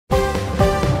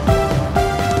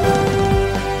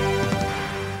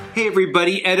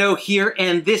everybody, Edo here,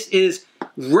 and this is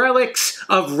Relics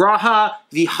of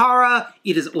Rajavihara.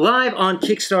 It is live on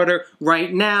Kickstarter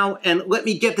right now, and let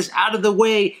me get this out of the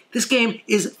way. This game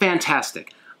is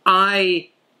fantastic. I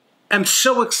am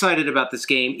so excited about this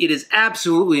game. It is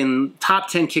absolutely in top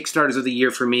 10 Kickstarters of the year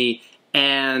for me,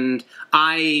 and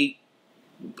I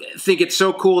think it's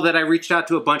so cool that I reached out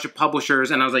to a bunch of publishers,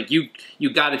 and I was like, you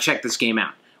got to check this game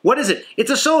out. What is it?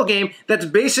 It's a solo game that's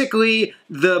basically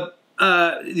the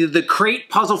crate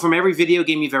puzzle from every video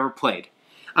game you've ever played.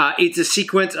 It's a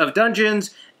sequence of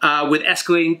dungeons with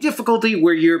escalating difficulty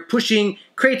where you're pushing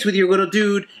crates with your little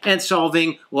dude and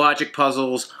solving logic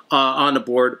puzzles on the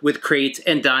board with crates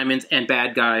and diamonds and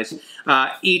bad guys.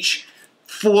 Each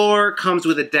floor comes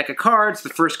with a deck of cards. The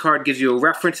first card gives you a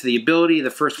reference to the ability.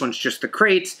 The first one's just the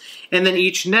crates. And then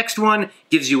each next one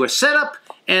gives you a setup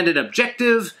and an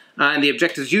objective. And the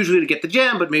objective is usually to get the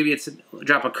gem, but maybe it's to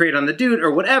drop a crate on the dude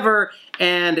or whatever.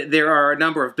 And there are a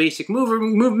number of basic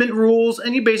movement rules,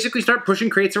 and you basically start pushing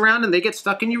crates around and they get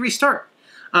stuck and you restart.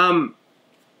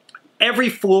 Every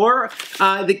floor,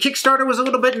 the Kickstarter was a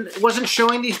little bit, wasn't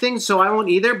showing these things, so I won't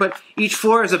either, but each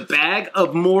floor is a bag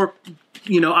of more,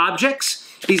 objects.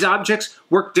 These objects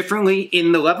work differently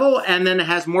in the level, and then it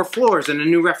has more floors and a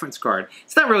new reference card.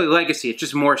 It's not really legacy, it's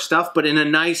just more stuff, but in a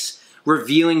nice,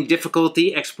 revealing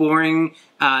difficulty, exploring,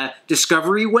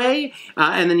 discovery way,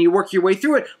 and then you work your way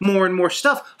through it. More and more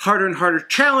stuff, harder and harder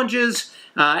challenges,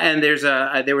 and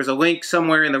there was a link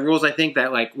somewhere in the rules, I think,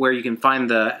 that where you can find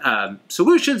the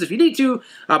solutions if you need to,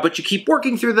 but you keep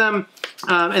working through them,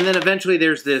 and then eventually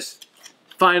there's this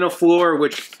final floor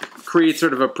which creates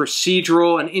sort of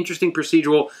an interesting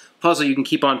procedural puzzle you can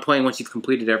keep on playing once you've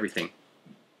completed everything.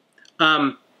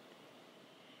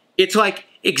 It's like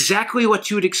exactly what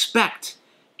you would expect.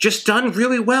 Just done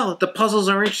really well. The puzzles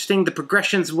are interesting. The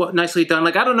progression's nicely done.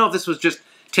 I don't know if this was just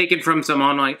taken from some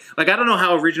online... I don't know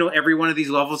how original every one of these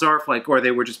levels are, or they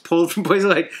were just pulled from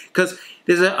places, because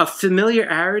there's a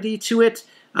familiarity to it.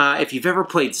 If you've ever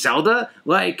played Zelda,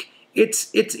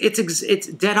 it's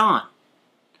dead on.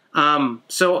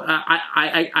 So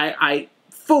I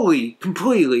fully,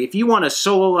 completely, if you want a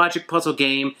solo logic puzzle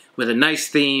game with a nice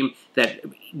theme that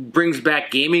brings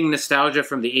back gaming nostalgia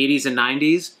from the 80s and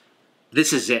 90s,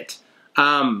 this is it.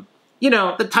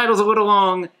 The title's a little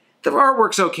long, the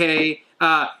artwork's okay,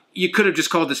 you could have just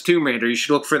called this Tomb Raider, you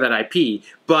should look for that IP,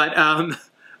 but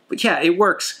yeah, it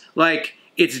works.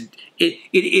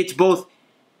 It's both,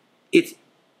 it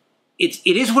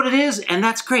is what it is, and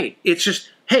that's great. It's just,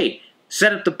 hey,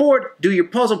 set up the board, do your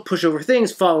puzzle, push over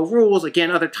things, follow rules.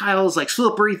 Again, other tiles like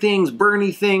slippery things,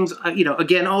 burny things,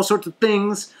 again, all sorts of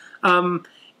things.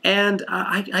 And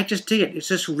I just dig it. It's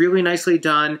just really nicely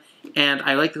done, and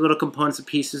I like the little components and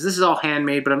pieces. This is all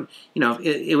handmade, but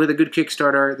with a good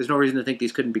Kickstarter, there's no reason to think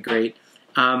these couldn't be great.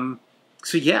 So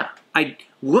yeah, I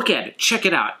look at it, check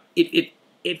it out.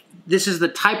 If this is the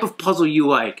type of puzzle you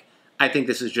like, I think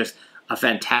this is just a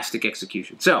fantastic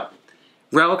execution. So,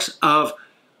 Relics of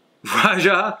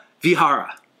Rajavihara.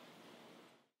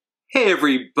 Hey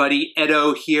everybody,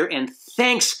 Edo here, and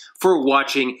thanks for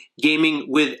watching Gaming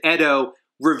with Edo.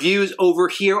 Reviews over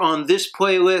here on this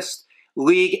playlist,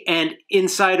 League and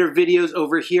Insider videos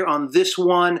over here on this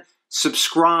one.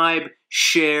 Subscribe,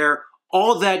 share,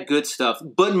 all that good stuff.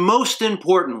 But most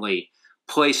importantly,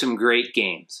 play some great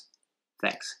games.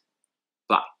 Thanks.